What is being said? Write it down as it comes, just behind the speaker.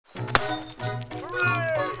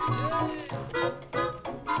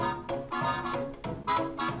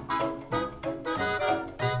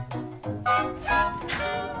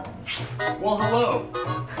Hello,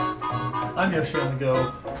 I'm Yoshi on the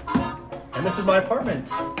Go, and this is my apartment.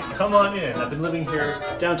 Come on in. I've been living here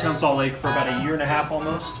downtown Salt Lake for about a year and a half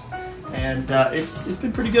almost, and it's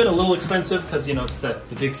been pretty good. A little expensive because, you know, it's the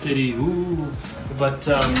big city, ooh, but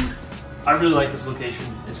I really like this location.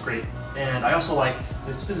 It's great, and I also like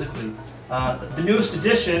this physically. The newest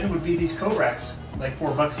addition would be these coat racks, like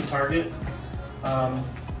 $4 at Target.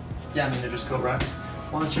 Yeah, I mean, they're just coat racks.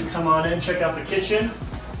 Why don't you come on in, check out the kitchen.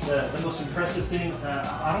 The most impressive thing,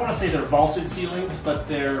 I don't want to say they're vaulted ceilings, but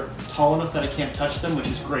they're tall enough that I can't touch them, which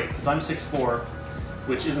is great, because I'm 6'4",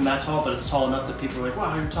 which isn't that tall, but it's tall enough that people are like,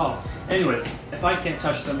 wow, you're tall. Anyways, if I can't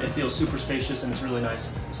touch them, it feels super spacious and it's really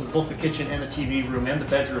nice. So both the kitchen and the TV room and the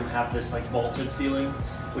bedroom have this like vaulted feeling,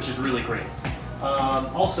 which is really great.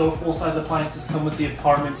 Also, full-size appliances come with the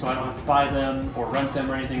apartment, so I don't have to buy them or rent them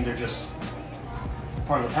or anything. They're just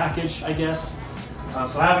part of the package, I guess.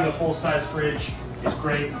 So having a full-size fridge is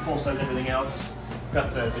great, full-size everything else.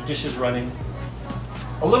 Got the dishes running.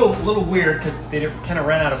 A little weird because they kind of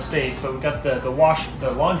ran out of space, but we've got the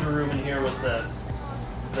laundry room in here with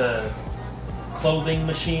the clothing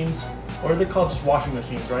machines. What are they called? Just washing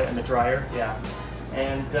machines, right? And the dryer, yeah.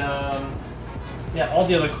 And yeah, all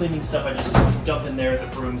the other cleaning stuff I just dump in there, the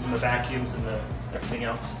brooms and the vacuums and everything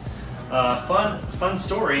else. Fun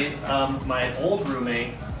story, my old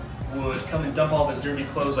roommate would come and dump all of his dirty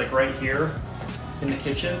clothes like right here in the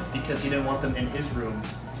kitchen because he didn't want them in his room,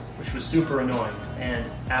 which was super annoying and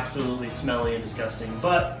absolutely smelly and disgusting.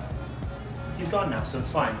 But he's gone now, so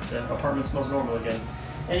it's fine. The apartment smells normal again.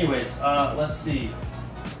 Anyways, let's see.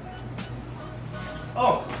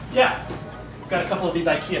 Oh, yeah. We've got a couple of these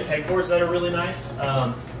IKEA pegboards that are really nice.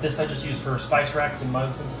 This I just use for spice racks and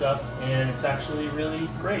mugs and stuff, and it's actually really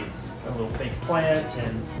great. A little fake plant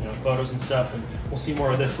and, you know, photos and stuff, and we'll see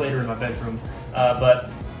more of this later in my bedroom.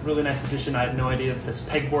 But really nice addition. I had no idea that this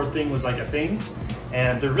pegboard thing was like a thing,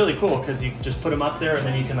 and they're really cool because you just put them up there and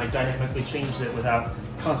then you can like dynamically change it without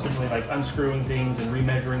constantly like unscrewing things and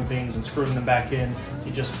remeasuring things and screwing them back in.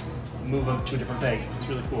 You just move them to a different peg. It's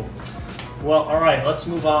really cool. Well, all right, let's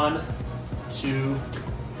move on to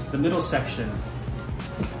the middle section.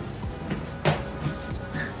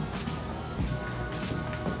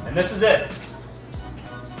 And this is it.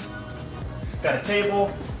 Got a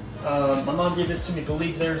table. My mom gave this to me.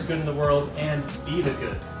 Believe there is good in the world and be the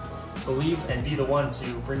good. Believe and be the one to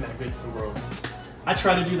bring that good to the world. I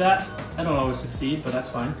try to do that. I don't always succeed, but that's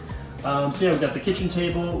fine. So yeah, we've got the kitchen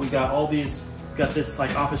table. We got all these. We've got this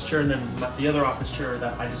like office chair, and then the other office chair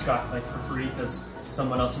that I just got like for free because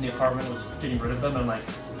someone else in the apartment was getting rid of them. I'm like,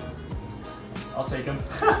 I'll take them.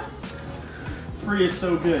 Free is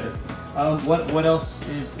so good. What else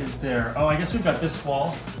is there? Oh, I guess we've got this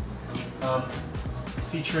wall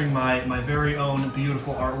featuring my very own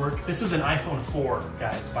beautiful artwork. This is an iPhone 4,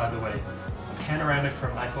 guys, by the way. A panoramic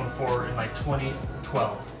from iPhone 4 in like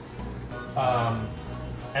 2012.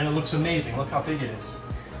 And it looks amazing. Look how big it is.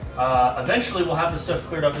 Eventually we'll have this stuff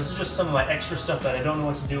cleared up. This is just some of my extra stuff that I don't know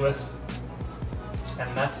what to do with.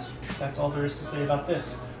 And that's all there is to say about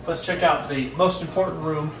this. Let's check out the most important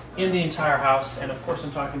room in the entire house, and of course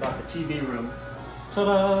I'm talking about the TV room.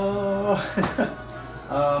 Ta-da!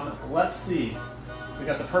 Let's see. We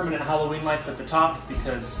got the permanent Halloween lights at the top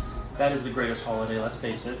because that is the greatest holiday, let's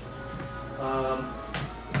face it.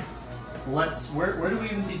 Where do we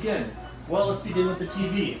even begin? Well, let's begin with the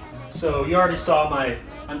TV. So you already saw my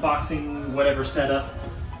unboxing whatever setup.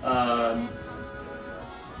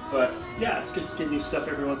 But yeah, it's good to get new stuff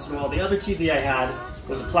every once in a while. The other TV I had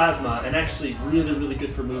was a plasma, and actually really good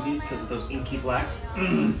for movies because of those inky blacks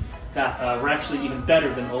that were actually even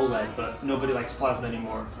better than OLED, but nobody likes plasma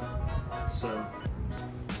anymore. So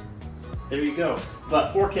there you go.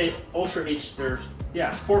 But 4K Ultra4K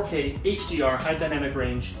HDR, high dynamic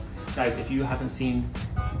range. Guys, if you haven't seen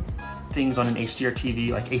things on an HDR TV,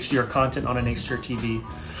 like HDR content on an HDR TV,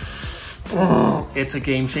 it's a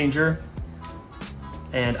game changer.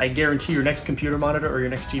 And I guarantee your next computer monitor or your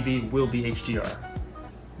next TV will be HDR.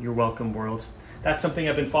 You're welcome, world. That's something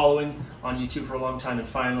I've been following on YouTube for a long time, and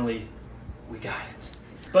finally, we got it.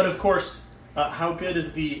 But of course, how good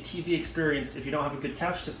is the TV experience if you don't have a good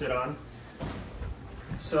couch to sit on?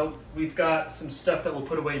 So we've got some stuff that we'll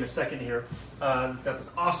put away in a second here. We've got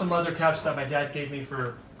this awesome leather couch that my dad gave me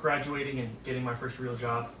for graduating and getting my first real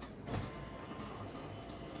job.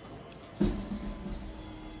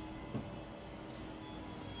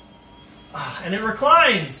 And it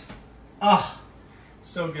reclines!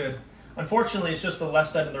 So good. Unfortunately, it's just the left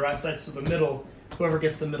side and the right side, so the middle, whoever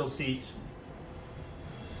gets the middle seat.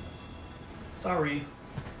 Sorry.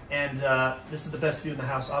 And this is the best view in the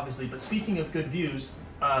house, obviously. But speaking of good views,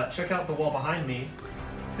 check out the wall behind me,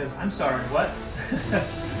 because I'm sorry, what?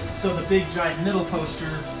 So the big giant middle poster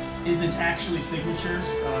isn't actually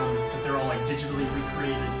signatures, but they're all like digitally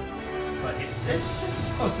recreated. But it's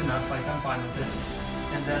close enough, like I'm fine with it.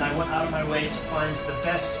 And then I went out of my way to find the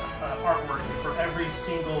best artwork for every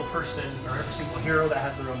single person or every single hero that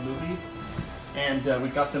has their own movie. And we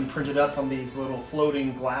got them printed up on these little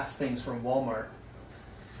floating glass things from Walmart.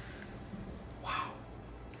 Wow.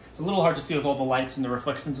 It's a little hard to see with all the lights and the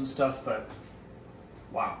reflections and stuff, but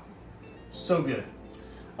wow. So good.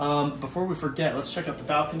 Before we forget, let's check out the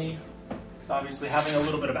balcony. It's obviously having a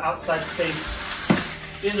little bit of outside space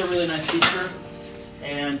is a really nice feature.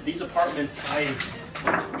 And these apartments, I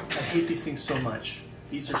hate these things so much.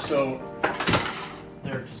 These are so,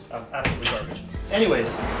 they're just absolutely garbage.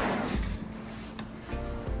 Anyways,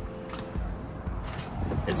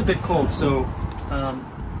 it's a bit cold, so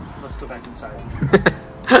let's go back inside.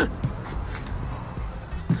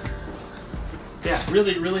 Yeah,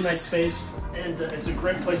 really, really nice space, and it's a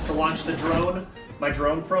great place to launch my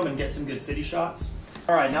drone from and get some good city shots.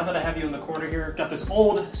 All right, now that I have you in the corner here, I've got this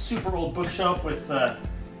super old bookshelf with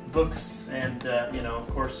books, and you know, of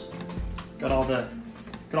course, got all the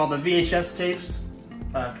VHS tapes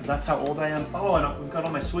because that's how old I am. Oh, and we've got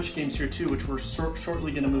all my Switch games here too, which we're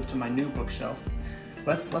shortly going to move to my new bookshelf.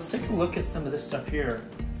 Let's take a look at some of this stuff here.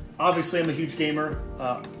 Obviously, I'm a huge gamer,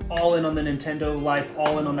 all in on the Nintendo life,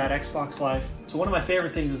 all in on that Xbox life. So one of my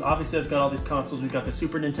favorite things is obviously I've got all these consoles. We've got the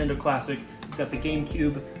Super Nintendo Classic, we've got the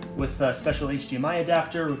GameCube with a special HDMI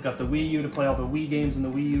adapter, we've got the Wii U to play all the Wii games and the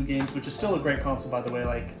Wii U games, which is still a great console, by the way,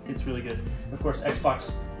 like, it's really good. Of course,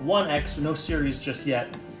 Xbox One X, no series just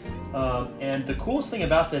yet. And the coolest thing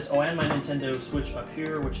about this, oh, and my Nintendo Switch up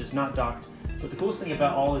here, which is not docked, but the coolest thing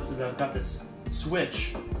about all this is I've got this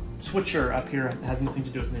switcher up here. It has nothing to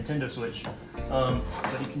do with Nintendo Switch. But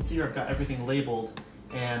you can see here I've got everything labeled,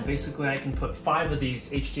 and basically I can put 5 of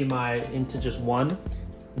these HDMI into just one.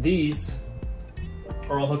 These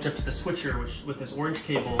are all hooked up to the switcher, which with this orange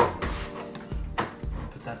cable,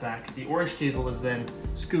 put that back. The orange cable is then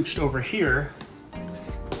scooched over here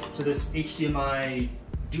to this HDMI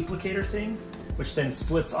duplicator thing, which then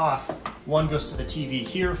splits off. One goes to the TV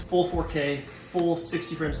here, full 4K, full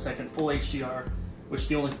 60 frames a second, full HDR, which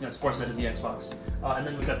the only thing that supports that is the Xbox. And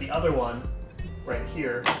then we've got the other one right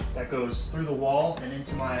here that goes through the wall and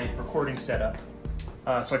into my recording setup.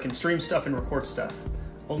 So I can stream stuff and record stuff.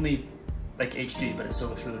 Only like HD, but it still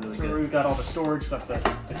looks really, really good. We've got all the storage, got the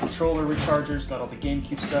controller rechargers, got all the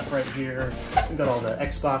GameCube stuff right here. We've got all the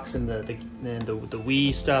Xbox and the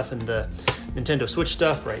Wii stuff and the Nintendo Switch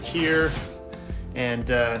stuff right here. And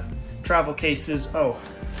travel cases. Oh,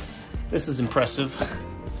 this is impressive.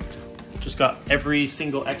 Just got every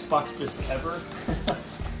single Xbox disc ever.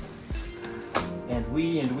 And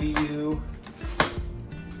Wii and Wii U.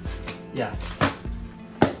 Yeah.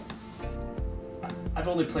 I've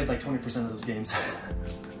only played like 20% of those games.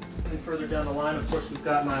 Moving further down the line, of course, we've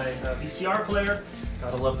got my VCR player.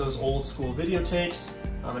 Gotta love those old school videotapes.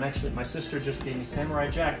 And actually, my sister just gave me Samurai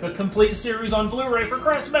Jack, the complete series on Blu-ray for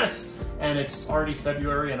Christmas! And it's already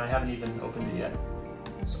February and I haven't even opened it yet.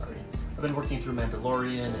 Sorry. I've been working through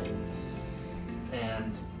Mandalorian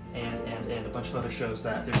and a bunch of other shows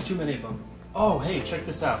that there's too many of them. Oh, hey, check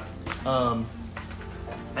this out. I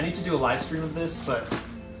need to do a live stream of this, but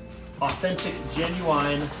authentic,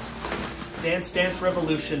 genuine Dance Dance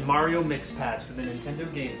Revolution Mario mix pads for the Nintendo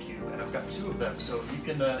GameCube, and I've got 2 of them, so if you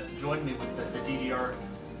can join me with the DDR,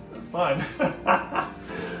 fine.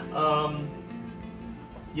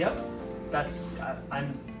 Yep, that's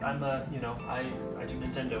I'm you know, I do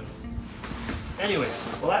Nintendo.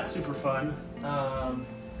 Anyways, well, that's super fun.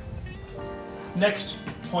 Next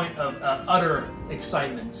point of utter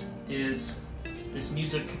excitement is this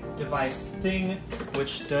music device thing,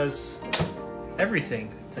 which does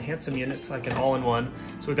everything. It's a handsome unit. It's like an all-in-one.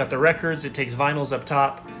 So we've got the records. It takes vinyls up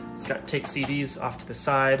top. Takes CDs off to the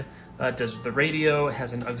side. It does the radio. It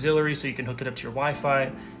has an auxiliary, so you can hook it up to your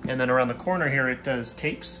Wi-Fi. And then around the corner here, it does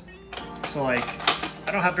tapes. So like,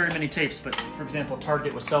 I don't have very many tapes, but for example,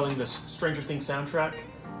 Target was selling this Stranger Things soundtrack.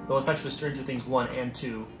 Well, it's actually Stranger Things 1 and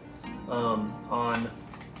 2 on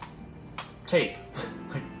tape.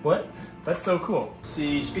 Like, what? That's so cool.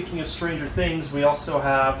 See, speaking of Stranger Things, we also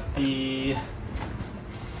have the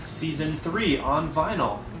Season 3 on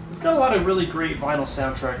vinyl. We've got a lot of really great vinyl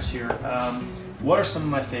soundtracks here. What are some of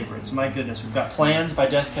my favorites? My goodness, we've got Plans by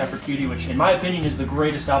Death Cab for Cutie, which in my opinion is the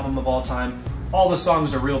greatest album of all time. All the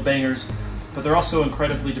songs are real bangers, but they're also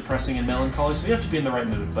incredibly depressing and melancholy, so you have to be in the right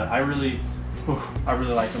mood, but I really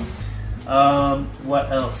like them.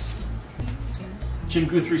 What else? Jim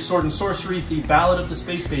Guthrie's Sword and Sorcery, The Ballad of the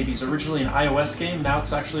Space Babies, originally an iOS game, now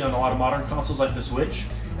it's actually on a lot of modern consoles like the Switch,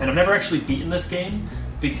 And I've never actually beaten this game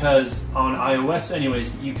because on iOS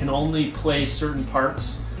anyways, you can only play certain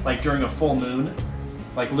parts like during a full moon.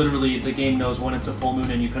 Like literally the game knows when it's a full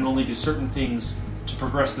moon and you can only do certain things to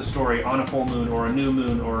progress the story on a full moon or a new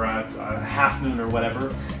moon or a half moon or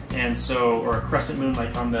whatever. And so, or a crescent moon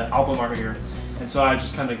like on the album art here. And so I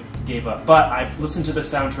just kind of gave up. But I've listened to the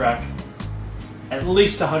soundtrack at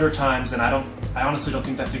least 100 times, and I honestly don't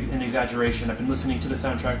think that's an exaggeration. I've been listening to the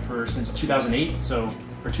soundtrack since 2008,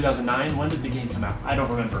 or 2009. When did the game come out? I don't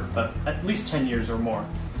remember, but at least 10 years or more.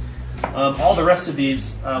 All the rest of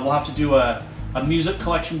these, we'll have to do a music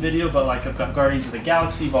collection video, but like I've got Guardians of the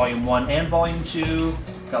Galaxy Volume 1 and Volume 2,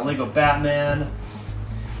 I've got Lego Batman,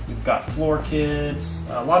 we've got Floor Kids,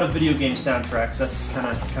 a lot of video game soundtracks. That's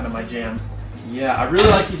kind of my jam. Yeah, I really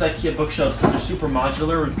like these IKEA bookshelves because they're super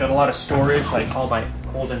modular. We've got a lot of storage, like all my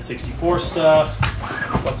old N64 stuff.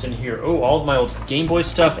 What's in here? Oh, all of my old Game Boy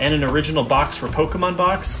stuff and an original box for Pokemon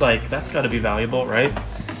box. Like, that's got to be valuable, right?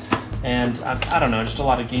 And I don't know, just a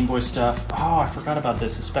lot of Game Boy stuff. Oh, I forgot about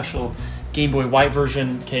this. A special Game Boy White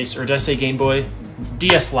version case, or did I say Game Boy?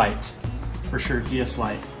 DS Lite. For sure, DS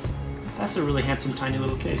Lite. That's a really handsome, tiny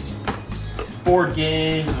little case. Board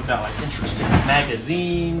games, we've got like interesting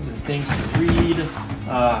magazines and things to read.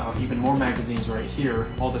 Even more magazines right here.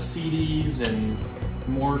 All the CDs and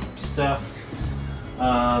more stuff.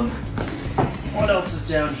 What else is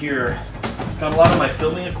down here? Got a lot of my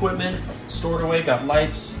filming equipment stored away. Got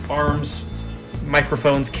lights, arms,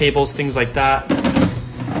 microphones, cables, things like that.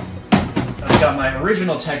 I've got my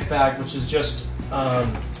original tech bag, which is just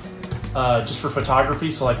for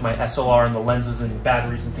photography, so like my SLR and the lenses and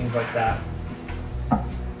batteries and things like that.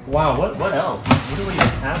 Wow, what else? What do we even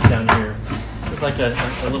have down here? This is like a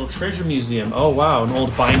little treasure museum. Oh wow, an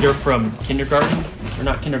old binder from kindergarten, or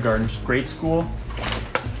not kindergarten, just grade school.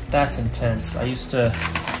 That's intense. I used to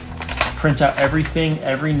print out everything,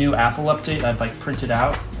 every new Apple update, I'd like print it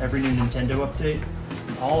out, every new Nintendo update.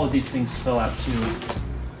 All of these things fill out too.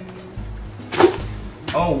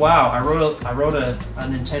 Oh wow, I wrote a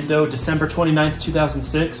Nintendo December 29th,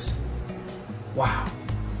 2006. Wow.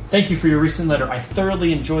 Thank you for your recent letter. I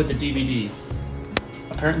thoroughly enjoyed the DVD.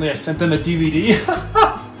 Apparently I sent them a DVD.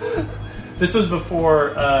 This was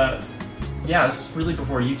before, yeah, this is really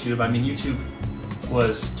before YouTube. I mean, YouTube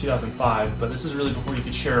was 2005, but this is really before you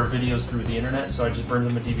could share videos through the internet, so I just burned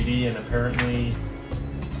them a DVD, and apparently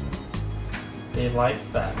they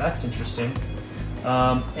liked that. That's interesting.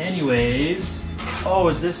 Anyways, oh,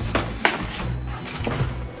 is this?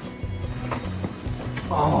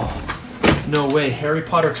 Oh. No way, Harry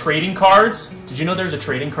Potter trading cards? Did you know there's a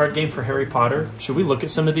trading card game for Harry Potter? Should we look at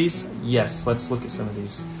some of these? Yes, let's look at some of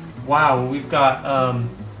these. Wow, we've got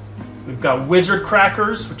Wizard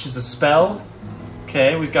Crackers, which is a spell.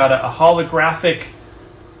 Okay, we've got a holographic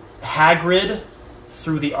Hagrid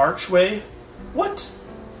through the archway. What?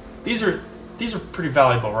 These are pretty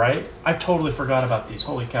valuable, right? I totally forgot about these.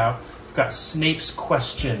 Holy cow. We've got Snape's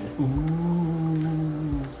Question.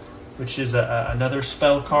 Ooh, which is another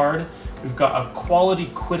spell card. We've got a Quality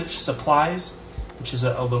Quidditch Supplies, which is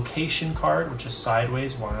a location card, which is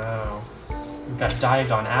sideways. Wow. We've got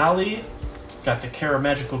Diagon Alley. We've got the Kara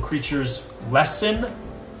Magical Creatures Lesson,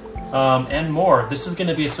 and more. This is going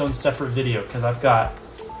to be its own separate video because I've got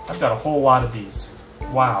a whole lot of these.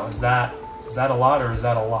 Wow, is that a lot or is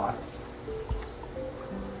that a lot?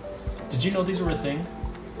 Did you know these were a thing?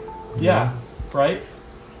 Yeah, right?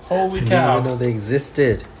 Holy cow. I didn't even know they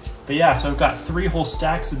existed. But yeah, so I've got 3 whole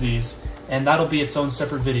stacks of these, and that'll be its own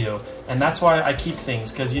separate video. And that's why I keep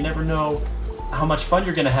things, because you never know how much fun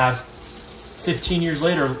you're going to have 15 years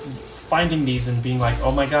later finding these and being like,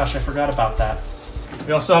 oh my gosh, I forgot about that.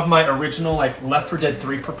 We also have my original like Left 4 Dead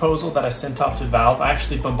 3 proposal that I sent off to Valve. I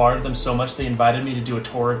actually bombarded them so much they invited me to do a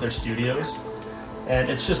tour of their studios. And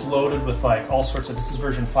it's just loaded with like all sorts of, this is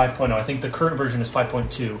version 5.0. I think the current version is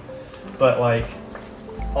 5.2. But like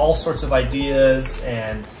all sorts of ideas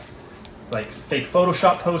and like fake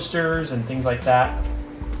Photoshop posters and things like that.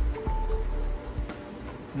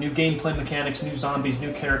 New gameplay mechanics, new zombies,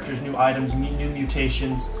 new characters, new items, new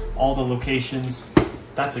mutations, all the locations.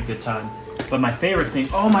 That's a good time. But my favorite thing,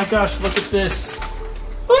 oh my gosh, look at this.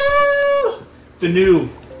 Ah! The new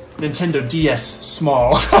Nintendo DS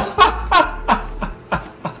Small.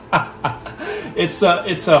 It's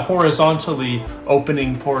a horizontally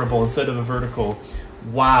opening portable instead of a vertical.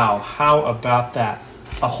 Wow, how about that?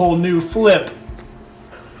 A whole new flip.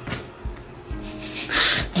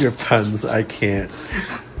 Your puns, I can't.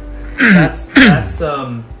 That's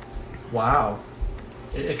wow.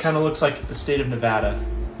 It kind of looks like the state of Nevada.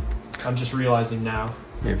 I'm just realizing now.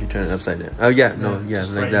 Yeah, if you turn it upside down. Oh yeah, no, yeah,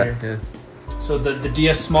 like right that. Here. Yeah. So the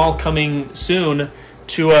DS Small coming soon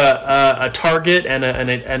to a Target and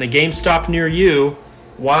a GameStop near you.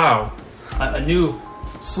 Wow, a new,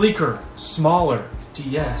 sleeker, smaller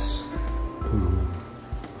DS. Ooh.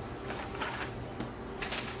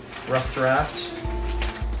 Rough draft.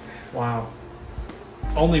 Wow.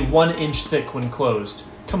 Only 1 inch thick when closed.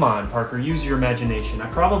 Come on, Parker, use your imagination. I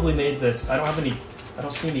probably made this. I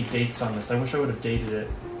don't see any dates on this. I wish I would have dated it.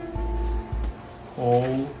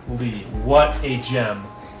 Holy, what a gem.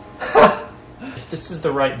 If this is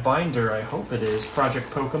the right binder, I hope it is. Project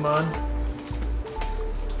Pokemon.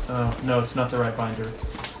 Oh, no, it's not the right binder.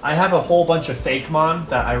 I have a whole bunch of Fakemon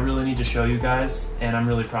that I really need to show you guys, and I'm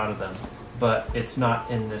really proud of them. But it's not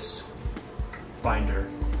in this binder.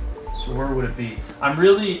 So where would it be? I'm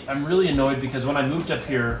really annoyed because when I moved up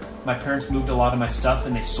here, my parents moved a lot of my stuff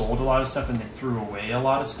and they sold a lot of stuff and they threw away a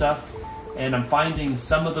lot of stuff. And I'm finding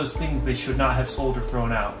some of those things they should not have sold or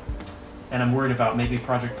thrown out. And I'm worried about maybe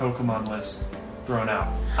Project Pokemon was thrown out.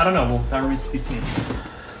 I don't know, well, that remains to be seen.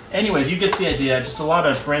 Anyways, you get the idea. Just a lot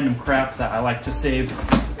of random crap that I like to save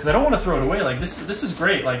because I don't want to throw it away. Like this is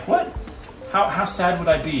great. Like what? How sad would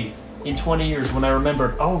I be in 20 years when I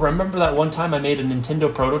remembered, oh, remember that one time I made a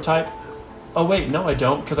Nintendo prototype? Oh wait, no I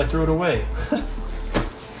don't, because I threw it away.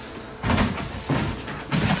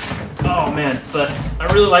 Oh man, but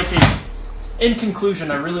I really like these. In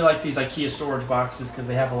conclusion, I really like these IKEA storage boxes because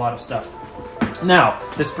they have a lot of stuff. Now,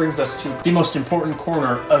 this brings us to the most important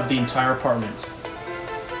corner of the entire apartment.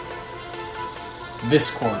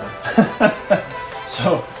 This corner.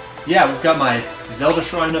 So, yeah, we've got my Zelda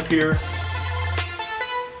shrine up here.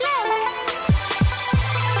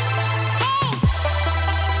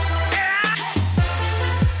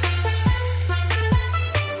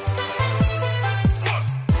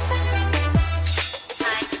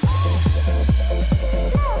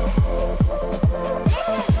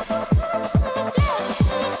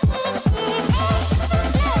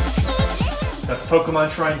 Pokemon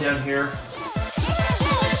shrine down here.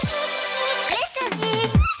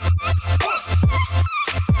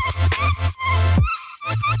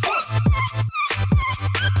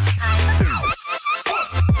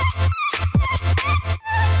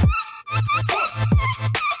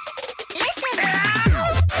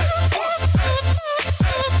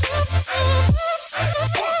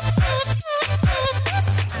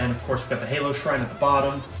 And of course we've got the Halo shrine at the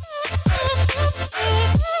bottom.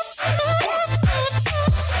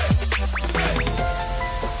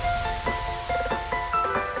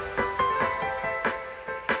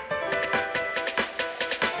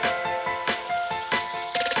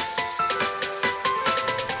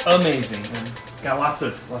 Amazing, and got lots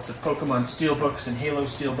of Pokemon steelbooks and Halo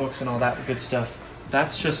steelbooks and all that good stuff.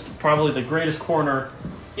 That's just probably the greatest corner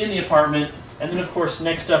in the apartment. And then of course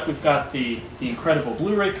next up we've got the incredible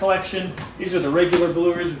Blu-ray collection. These are the regular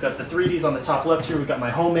Blu-rays. We've got the 3Ds on the top left here. We've got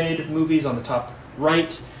my homemade movies on the top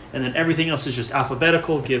right, and then everything else is just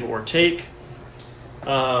alphabetical, give or take.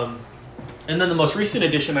 And then the most recent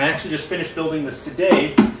edition, I actually just finished building this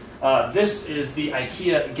today. This is the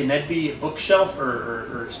IKEA Gnedby bookshelf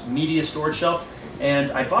or media storage shelf,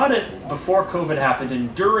 and I bought it before COVID happened,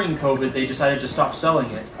 and during COVID they decided to stop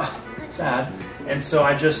selling it. Sad. And so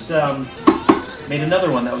I just made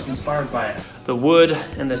another one that was inspired by it. The wood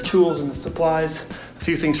and the tools and the supplies, a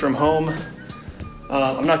few things from home.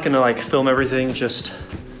 I'm not gonna like film everything, just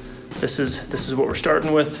this is what we're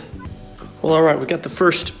starting with. Well, all right, we got the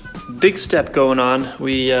first big step going on.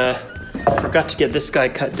 We forgot to get this guy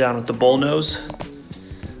cut down with the bull nose.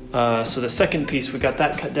 So the second piece, we got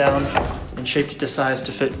that cut down and shaped it to size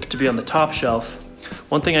to be on the top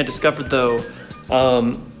shelf. One thing I discovered though,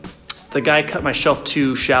 the guy cut my shelf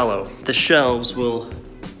too shallow. The shelves will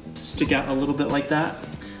stick out a little bit like that.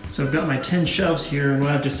 So I've got my 10 shelves here, and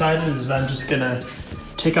what I've decided is I'm just gonna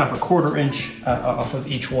take off a 1/4 inch off of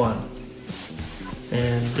each one.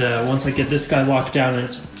 And once I get this guy locked down and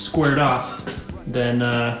it's squared off, then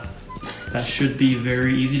that should be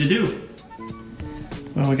very easy to do.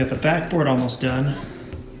 Well, we got the backboard almost done.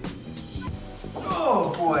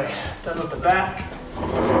 Oh boy, done with the back.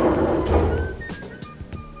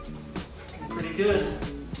 Looking pretty good.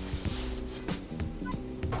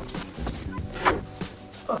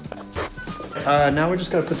 Now we're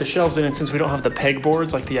just gonna put the shelves in, and since we don't have the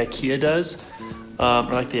pegboards like the IKEA does, or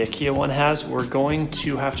like the IKEA one has, we're going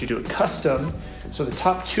to have to do it custom. So the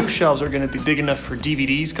top 2 shelves are going to be big enough for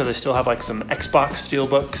DVDs, because I still have like some Xbox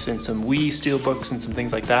steelbooks and some Wii steelbooks and some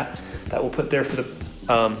things like that we'll put there for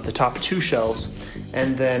the top 2 shelves.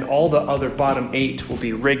 And then all the other bottom 8 will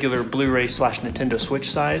be regular Blu-ray / Nintendo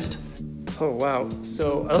Switch sized. Oh wow,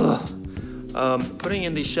 so putting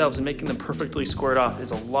in these shelves and making them perfectly squared off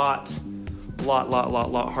is a lot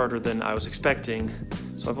harder than I was expecting.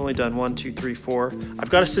 So I've only done 1, 2, 3, 4.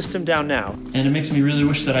 I've got a system down now. And it makes me really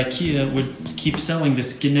wish that IKEA would keep selling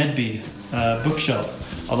this Gnedby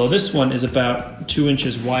bookshelf. Although this one is about 2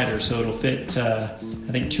 inches wider, so it'll fit, I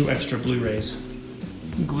think, 2 extra Blu-rays.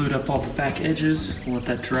 Glued up all the back edges. We'll let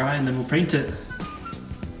that dry and then we'll paint it.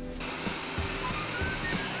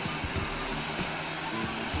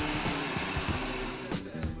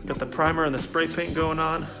 Got the primer and the spray paint going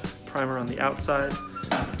on. Primer on the outside.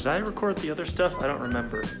 Did I record the other stuff? I don't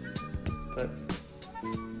remember. But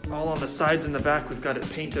all on the sides and the back, we've got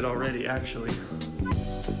it painted already, actually.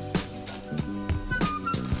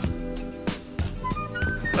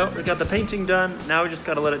 Oh, we got the painting done. Now we just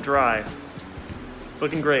gotta let it dry. It's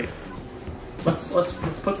looking great. Let's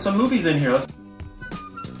put some movies in here.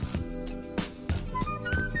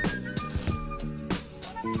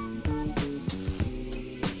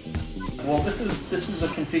 Well, this is the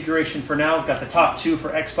configuration for now. We've got the top 2 for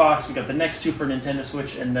Xbox, we've got the next 2 for Nintendo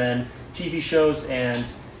Switch, and then TV shows and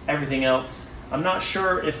everything else. I'm not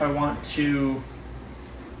sure if I want to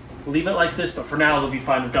leave it like this, but for now it'll be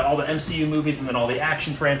fine. We've got all the MCU movies and then all the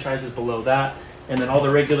action franchises below that, and then all the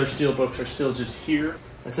regular Steelbooks are still just here.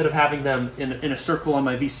 Instead of having them in a circle on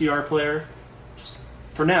my VCR player, just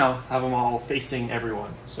for now, have them all facing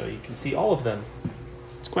everyone, so you can see all of them.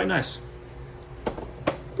 It's quite nice.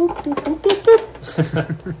 Boop, boop, boop, boop, boop.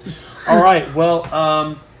 All right,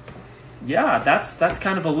 well, yeah, that's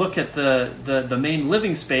kind of a look at the main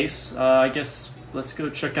living space. I guess let's go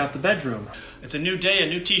check out the bedroom. It's a new day, a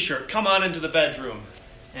new t-shirt. Come on into the bedroom.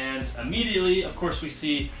 And immediately, of course, we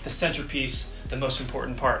see the centerpiece, the most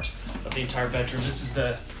important part of the entire bedroom. This is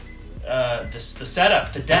the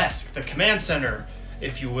setup, the desk, the command center,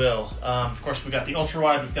 if you will. Of course, we've got the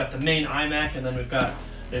ultra-wide, we've got the main iMac, and then we've got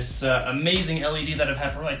this amazing LED that I've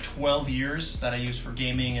had for like 12 years that I use for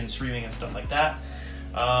gaming and streaming and stuff like that.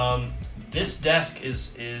 This desk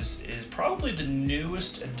is probably the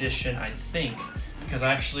newest addition, I think, because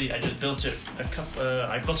I just built it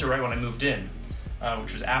I built it right when I moved in,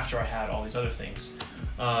 which was after I had all these other things.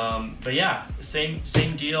 But yeah, same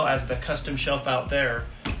deal as the custom shelf out there.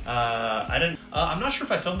 I'm not sure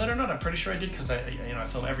if I filmed that or not. I'm pretty sure I did because I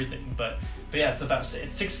film everything. But yeah,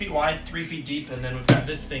 it's 6 feet wide, 3 feet deep, and then we've got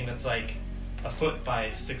this thing that's like a foot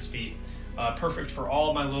by 6 feet. Perfect for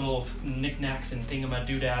all my little knickknacks and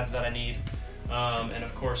thingamadoodads that I need. And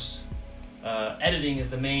of course, editing is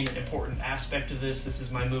the main important aspect of this. This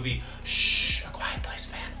is my movie, A Quiet Place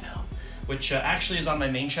fan film, which actually is on my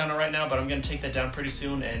main channel right now, but I'm going to take that down pretty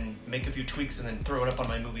soon and make a few tweaks and then throw it up on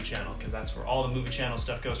my movie channel, because that's where all the movie channel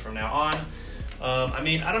stuff goes from now on. I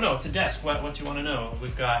mean, I don't know, it's a desk. What do you want to know?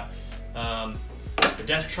 We've got the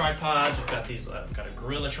desk tripods, we've got these, we've got a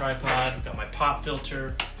Gorilla tripod, we've got my pop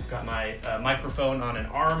filter, we've got my microphone on an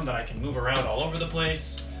arm that I can move around all over the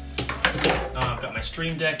place. I've got my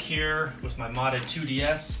Stream Deck here with my modded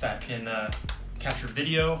 2DS that can capture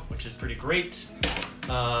video, which is pretty great.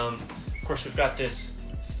 Of course, we've got this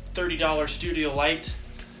 $30 studio light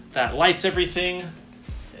that lights everything.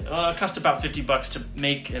 It cost about $50 to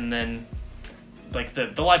make, and then like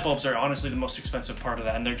the light bulbs are honestly the most expensive part of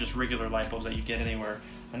that, and they're just regular light bulbs that you get anywhere.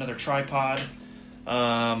 Another tripod.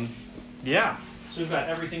 Yeah, so we've got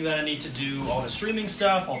everything that I need to do all the streaming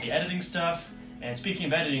stuff, all the editing stuff. And speaking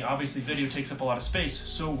of editing, obviously video takes up a lot of space,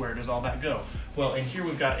 so where does all that go? Well, in here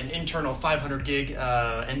we've got an internal 500 gig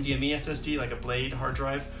NVMe SSD, like a Blade hard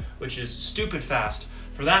drive, which is stupid fast.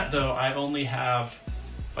 For that though, I only have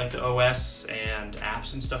like the OS and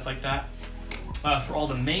apps and stuff like that. For all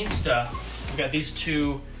the main stuff, we've got these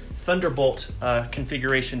two Thunderbolt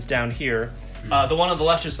configurations down here. The one on the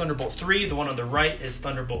left is Thunderbolt 3, the one on the right is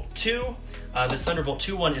Thunderbolt 2. This Thunderbolt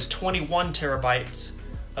 2 one is 21 terabytes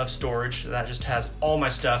of storage. That just has all my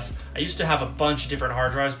stuff. I used to have a bunch of different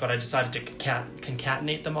hard drives, but I decided to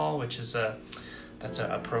concatenate them all, which is that's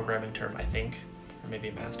a programming term, I think, or maybe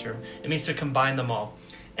a math term. It means to combine them all.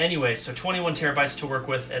 Anyway, so 21 terabytes to work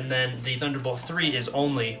with, and then the Thunderbolt 3 is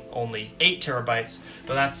only 8 terabytes,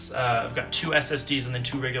 but that's, I've got 2 SSDs and then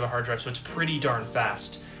 2 regular hard drives, so it's pretty darn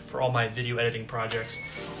fast for all my video editing projects.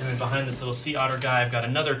 And then behind this little Sea Otter guy, I've got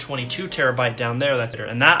another 22 terabyte down there,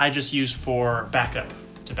 and that I just use for backup,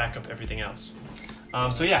 to back up everything else.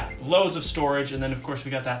 So yeah, loads of storage, and then of course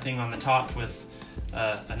we got that thing on the top with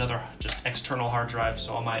another just external hard drive,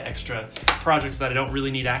 so all my extra projects that I don't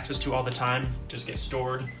really need access to all the time just get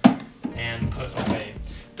stored and put away.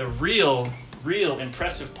 The real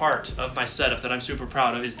impressive part of my setup that I'm super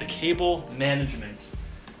proud of is the cable management.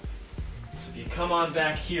 So if you come on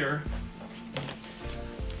back here,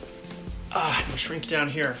 we shrink down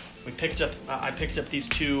here. We picked up, I picked up these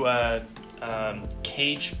two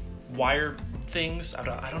cage wire things.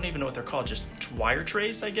 I don't even know what they're called, just wire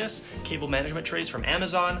trays, I guess, cable management trays from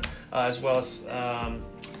Amazon, as well as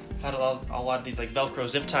had a lot of these like Velcro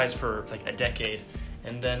zip ties for like a decade.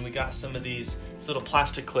 And then we got some of these little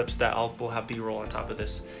plastic clips that we'll have B-roll on top of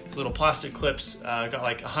this. These little plastic clips, got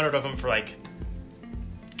like 100 of them for like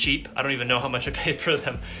cheap. I don't even know how much I paid for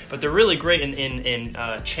them, but they're really great in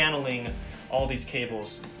channeling all these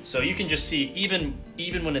cables. So you can just see, even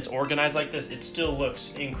when it's organized like this, it still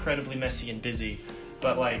looks incredibly messy and busy,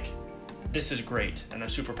 but like, this is great, and I'm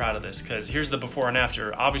super proud of this, because here's the before and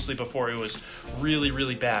after. Obviously before it was really,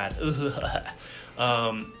 really bad.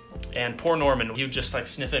 And poor Norman, he would just like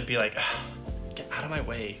sniff it and be like, get out of my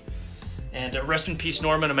way. And rest in peace,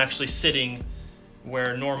 Norman. I'm actually sitting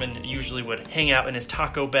where Norman usually would hang out in his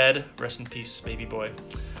taco bed. Rest in peace, baby boy.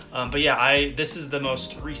 But yeah, this is the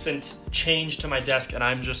most recent change to my desk, and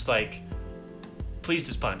I'm just like pleased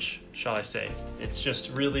as punch, shall I say. It's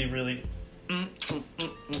just really, really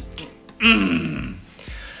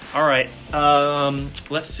All right,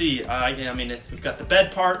 let's see. I mean, we've got the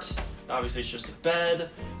bed part. Obviously, it's just a bed.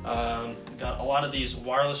 Got a lot of these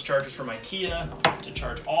wireless chargers from IKEA to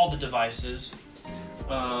charge all the devices.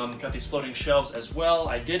 Got these floating shelves as well.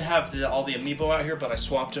 I did have all the Amiibo out here, but I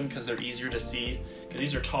swapped them because they're easier to see.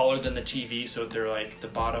 These are taller than the TV, so they're like, the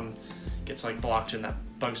bottom gets like blocked, and that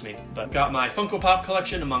bugs me. But got my Funko Pop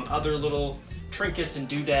collection, among other little trinkets and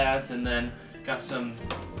doodads, and then got some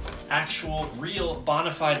actual, real,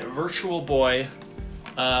 bona fide Virtual Boy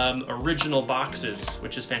original boxes,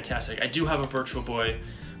 which is fantastic. I do have a Virtual Boy,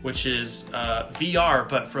 which is VR,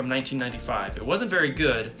 but from 1995. It wasn't very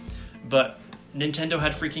good, but Nintendo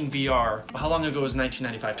had freaking VR. How long ago was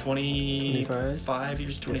 1995? 25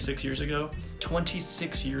 years, 26 years ago?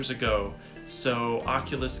 26 years ago. So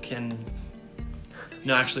Oculus can...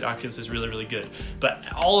 No, actually Oculus is really, really good. But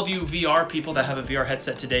all of you VR people that have a VR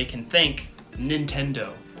headset today can thank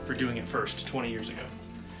Nintendo for doing it first 20 years ago.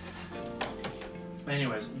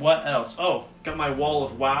 Anyways, what else? Oh, got my wall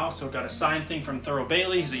of WoW, so got a signed thing from Thurl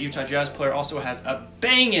Bailey. He's a Utah Jazz player. Also has a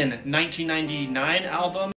bangin' 1999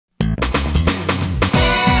 album.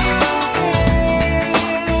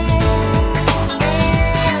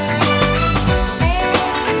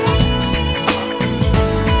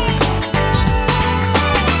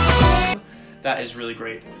 That is really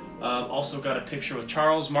great. Also got a picture with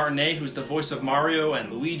Charles Martinet, who's the voice of Mario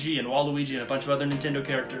and Luigi and Waluigi and a bunch of other Nintendo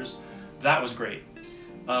characters. That was great.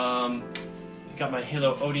 Got my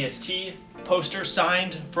Halo ODST poster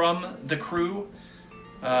signed from the crew.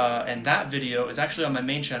 And that video is actually on my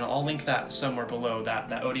main channel. I'll link that somewhere below, that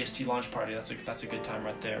ODST launch party. That's a good time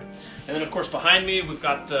right there. And then of course behind me we've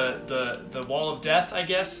got the Wall of Death, I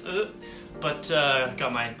guess. But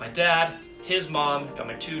got my dad, his mom, got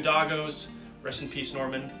my two doggos. Rest in peace,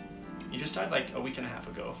 Norman. He just died like a week and a half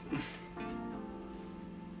ago.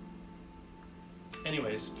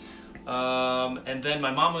 Anyways, and then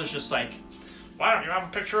my mom was just like, why don't you have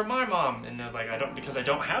a picture of my mom? And like, because I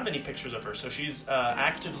don't have any pictures of her. So she's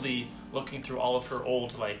actively looking through all of her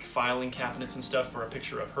old like filing cabinets and stuff for a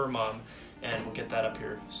picture of her mom, and we'll get that up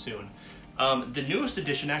here soon. The newest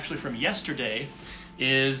addition, actually from yesterday,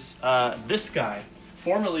 is this guy.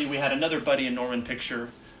 Formerly, we had another Buddy and Norman picture,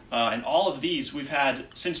 and all of these I've had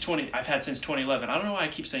since 2011. I don't know why I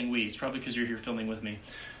keep saying we. It's probably because you're here filming with me.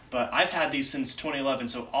 But I've had these since 2011,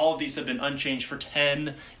 so all of these have been unchanged for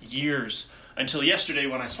 10 years. Until yesterday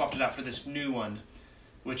when I swapped it out for this new one,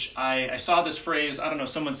 which I saw this phrase, I don't know,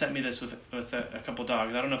 someone sent me this with a couple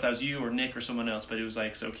dogs. I don't know if that was you or Nick or someone else, but it was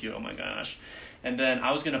like so cute, oh my gosh. And then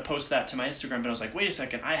I was going to post that to my Instagram, but I was like, wait a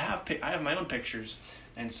second, I have my own pictures.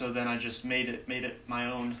 And so then I just made it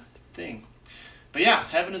my own thing. But yeah,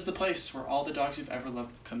 heaven is the place where all the dogs you've ever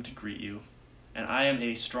loved come to greet you. And I am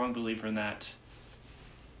a strong believer in that.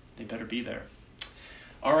 They better be there.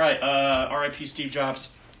 All right, R.I.P. Steve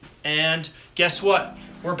Jobs. And guess what?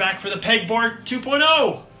 We're back for the Pegboard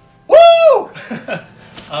 2.0! Woo!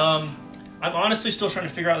 I'm honestly still trying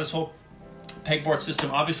to figure out this whole pegboard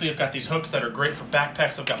system. Obviously, I've got these hooks that are great for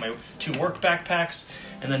backpacks. I've got my 2 work backpacks,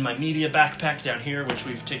 and then my media backpack down here, which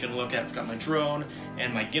we've taken a look at. It's got my drone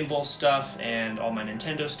and my gimbal stuff and all my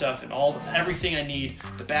Nintendo stuff and everything I need.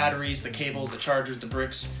 The batteries, the cables, the chargers, the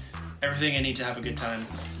bricks, everything I need to have a good time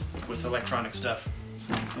with electronic stuff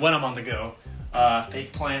when I'm on the go.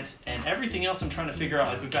 Fake plant, and everything else I'm trying to figure out.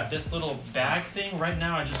 Like, we've got this little bag thing. Right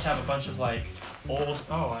now I just have a bunch of like old,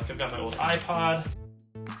 like I've got my old iPod.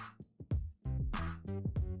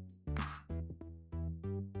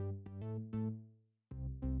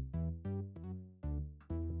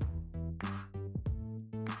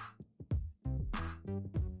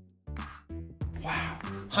 Wow,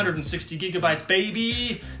 160 gigabytes,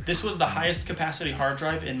 baby! This was the highest capacity hard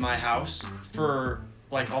drive in my house for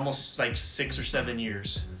like almost like 6 or 7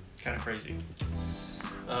 years. Kind of crazy.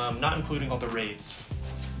 Not including all the RAIDs.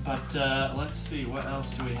 But let's see, what else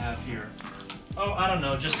do we have here? Oh, I don't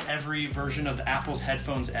know, just every version of the Apple's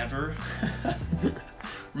headphones ever.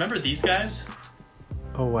 Remember these guys?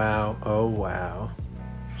 Oh wow, oh wow.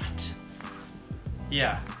 What?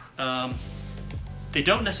 Yeah. They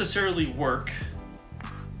don't necessarily work.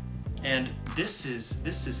 And this is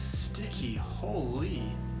sticky. Holy.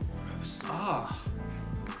 Ah.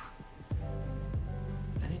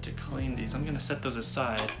 I need to clean these. I'm gonna set those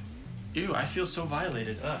aside. Ew, I feel so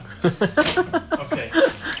violated. Okay.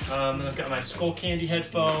 I've got my Skull Candy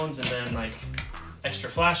headphones, and then like extra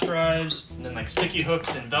flash drives, and then like sticky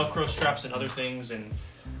hooks and Velcro straps and other things, and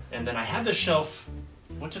then I have this shelf.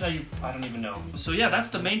 What did I don't even know. So yeah, that's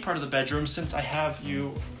the main part of the bedroom. Since I have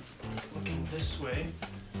you looking this way,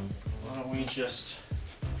 why don't we just...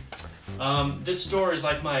 this door is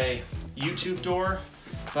like my YouTube door,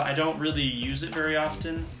 but I don't really use it very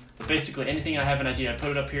often. But basically, anything I have an idea, I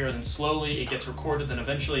put it up here, and then slowly it gets recorded, then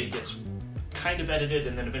eventually it gets kind of edited,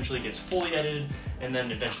 and then eventually it gets fully edited, and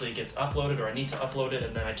then eventually it gets uploaded, or I need to upload it,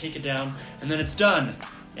 and then I take it down, and then it's done.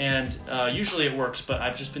 And usually it works, but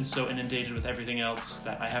I've just been so inundated with everything else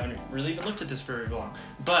that I haven't really even looked at this very long.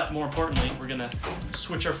 But more importantly, we're gonna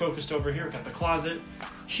switch our focus to over here. We've got the closet,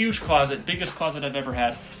 huge closet, biggest closet I've ever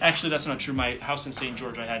had. Actually, that's not true. My house in St.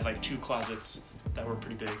 George, I had like 2 closets that were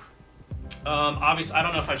pretty big. Obviously, I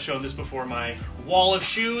don't know if I've shown this before, my wall of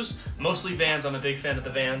shoes, mostly Vans. I'm a big fan of the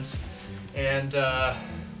Vans. And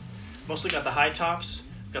mostly got the high tops.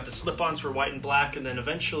 Got the slip-ons for white and black, and then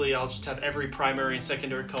eventually I'll just have every primary and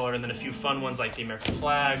secondary color, and then a few fun ones like the American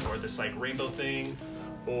flag, or this like rainbow thing,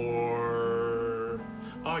 or...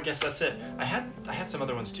 oh, I guess that's it. I had some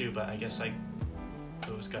other ones too, but I guess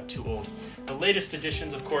those got too old. The latest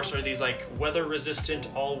additions, of course, are these like weather-resistant,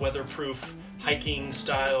 all-weather-proof,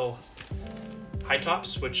 hiking-style high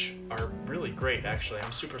tops, which are really great, actually.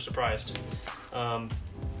 I'm super surprised.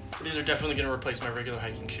 These are definitely going to replace my regular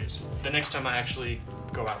hiking shoes the next time I actually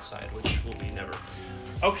go outside, which will be never.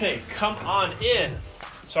 Okay, come on in.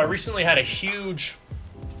 So I recently had a huge,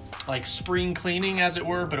 like, spring cleaning, as it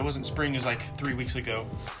were, but it wasn't spring, it was like 3 weeks ago.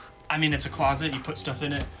 I mean, it's a closet, you put stuff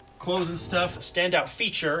in it, clothes and stuff. Standout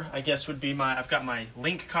feature, I guess, would be I've got my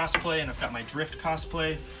Link cosplay, and I've got my Drift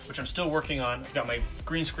cosplay, which I'm still working on. I've got my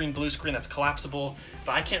green screen, blue screen that's collapsible,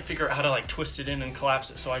 but I can't figure out how to like twist it in and collapse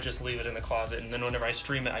it, so I just leave it in the closet, and then whenever I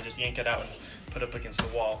stream it, I just yank it out and put it up against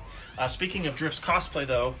the wall. Speaking of Drift's cosplay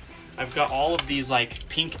though, I've got all of these like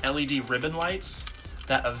pink LED ribbon lights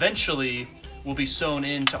that eventually will be sewn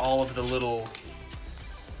into all of the little,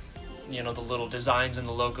 you know, the little designs and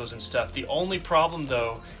the logos and stuff. The only problem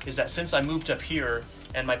though is that since I moved up here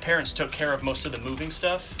and my parents took care of most of the moving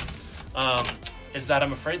stuff, is that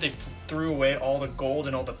I'm afraid they threw away all the gold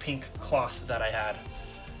and all the pink cloth that I had.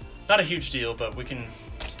 Not a huge deal, but we can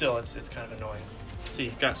still, it's kind of annoying. Let's see,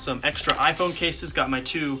 got some extra iPhone cases, got my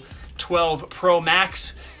 2 12 Pro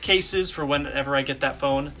Max cases for whenever I get that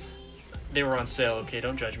phone. They were on sale, okay,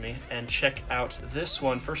 don't judge me. And check out this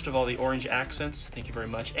one. First of all, the orange accents, thank you very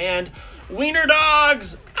much. And Wiener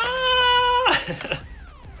Dogs! Ah!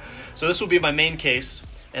 So this will be my main case.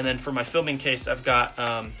 And then for my filming case, I've got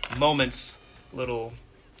Moments little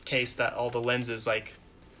case that all the lenses, like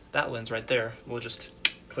that lens right there, will just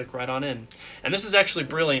click right on in. And this is actually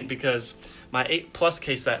brilliant because my 8 Plus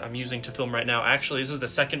case that I'm using to film right now, actually, this is the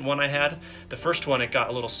second one I had. The first one, it got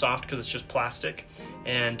a little soft because it's just plastic,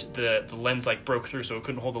 and the lens like broke through, so it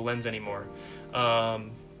couldn't hold the lens anymore.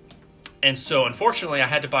 And so, unfortunately, I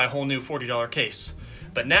had to buy a whole new $40 case.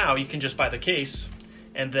 But now you can just buy the case,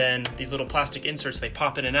 and then these little plastic inserts, they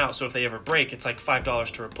pop in and out, so if they ever break, it's like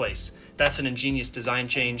 $5 to replace. That's an ingenious design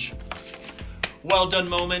change. Well done,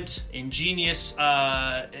 Moment. Ingenious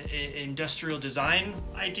industrial design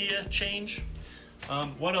idea change.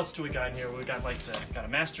 What else do we got in here? We got like got a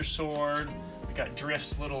Master Sword. We got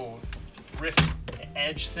Drift's little Rift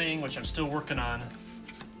Edge thing, which I'm still working on.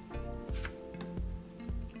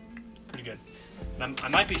 Pretty good. And I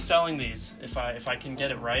might be selling these if I can get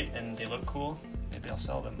it right and they look cool. Maybe I'll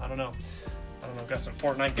sell them. I don't know. Got some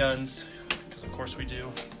Fortnite guns, because of course we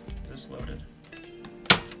do. Is this loaded?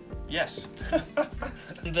 Yes.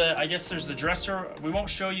 I guess there's the dresser. We won't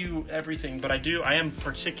show you everything, but I am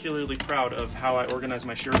particularly proud of how I organize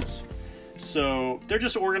my shirts. So they're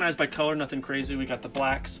just organized by color, nothing crazy. We got the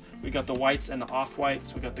blacks, we got the whites and the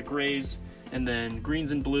off-whites, we got the grays, and then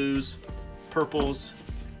greens and blues, purples,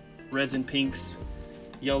 reds and pinks,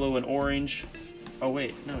 yellow and orange. Oh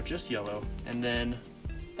wait, no, just yellow, and then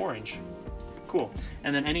orange. cool.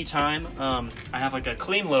 And then anytime I have like a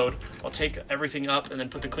clean load, I'll take everything up and then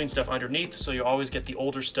put the clean stuff underneath, so you always get the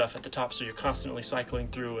older stuff at the top, so you're constantly cycling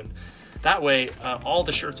through, and that way all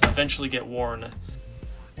the shirts eventually get worn.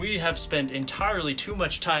 We have spent entirely too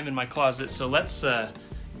much time in my closet, so let's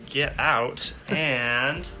get out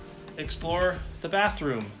and explore the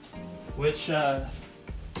bathroom, which I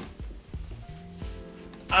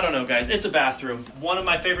don't know, guys, it's a bathroom. One of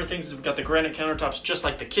my favorite things is we've got the granite countertops just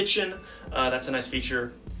like the kitchen. That's a nice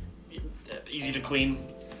feature, easy to clean.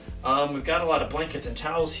 We've got a lot of blankets and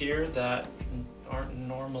towels here that aren't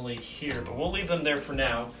normally here, but we'll leave them there for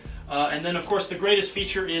now. And then, of course, the greatest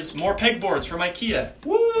feature is more pegboards from IKEA.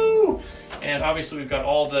 Woo! And obviously, we've got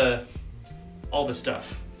all the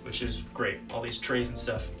stuff, which is great. All these trays and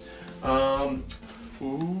stuff. So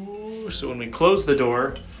when we close the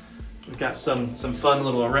door, we've got some fun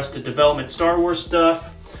little Arrested Development Star Wars stuff.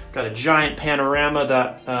 Got a giant panorama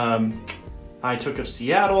that I took of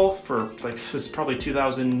Seattle for, like, this is probably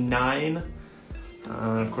 2009.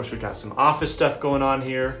 Of course, we've got some office stuff going on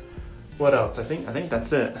here. What else? I think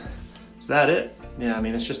that's it. Is that it? Yeah, I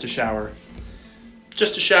mean, it's just a shower.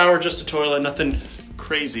 Just a shower, just a toilet, nothing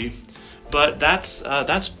crazy. But that's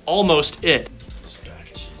almost it.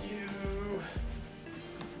 Back to you.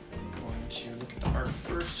 I'm going to look at the art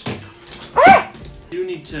first. I do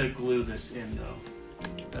need to glue this in, though.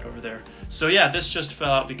 Get that over there. So yeah, this just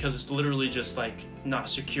fell out because it's literally just like not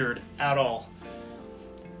secured at all.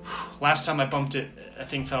 Last time I bumped it, a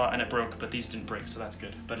thing fell out and it broke, but these didn't break, so that's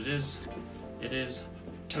good. But it is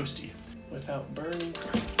toasty without burning.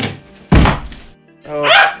 Oh.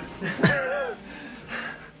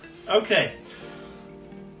 Okay.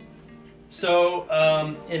 So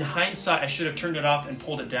in hindsight, I should have turned it off and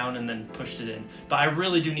pulled it down and then pushed it in. But I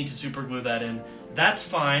really do need to super glue that in. That's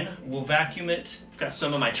fine. We'll vacuum it. I've got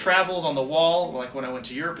some of my travels on the wall, like when I went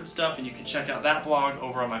to Europe and stuff, and you can check out that vlog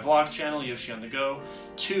over on my vlog channel, Yoshi on the Go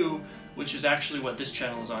 2, which is actually what this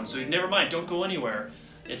channel is on. So never mind, don't go anywhere.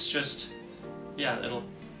 It's just, yeah, it'll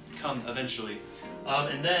come eventually.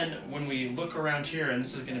 And then when we look around here, and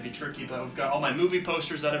this is going to be tricky, but we've got all my movie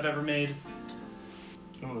posters that I've ever made.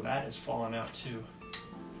 Oh, that is falling out too.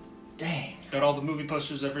 Dang. Got all the movie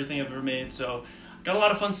posters, everything I've ever made, so got a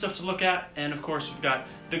lot of fun stuff to look at. And of course, we've got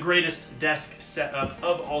the greatest desk setup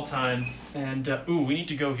of all time. And ooh, we need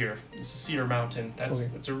to go here. This is Cedar Mountain.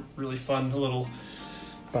 That's a really fun little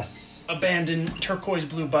Bus. abandoned turquoise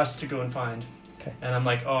blue bus to go and find. Okay. And I'm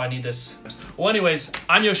like, oh, I need this. Well, anyways,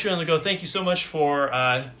 I'm Yoshi on the Go. Thank you so much for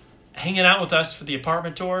hanging out with us for the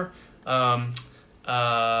apartment tour. I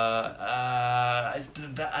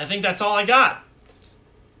think that's all I got.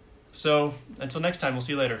 So until next time, we'll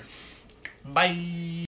see you later. Bye.